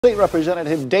State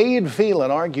Representative Dade Phelan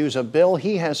argues a bill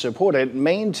he has supported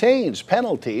maintains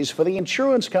penalties for the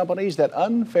insurance companies that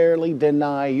unfairly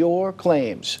deny your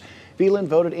claims. Phelan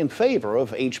voted in favor of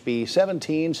HB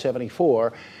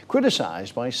 1774,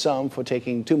 criticized by some for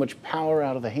taking too much power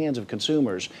out of the hands of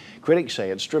consumers. Critics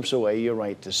say it strips away your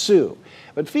right to sue.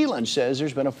 But Phelan says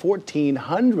there's been a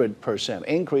 1,400%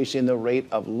 increase in the rate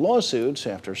of lawsuits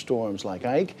after storms like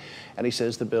Ike, and he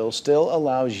says the bill still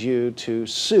allows you to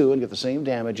sue and get the same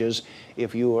damages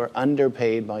if you are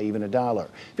underpaid by even $1.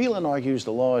 Phelan argues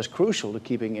the law is crucial to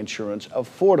keeping insurance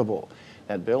affordable.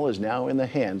 That bill is now in the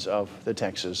hands of the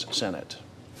Texas Senate.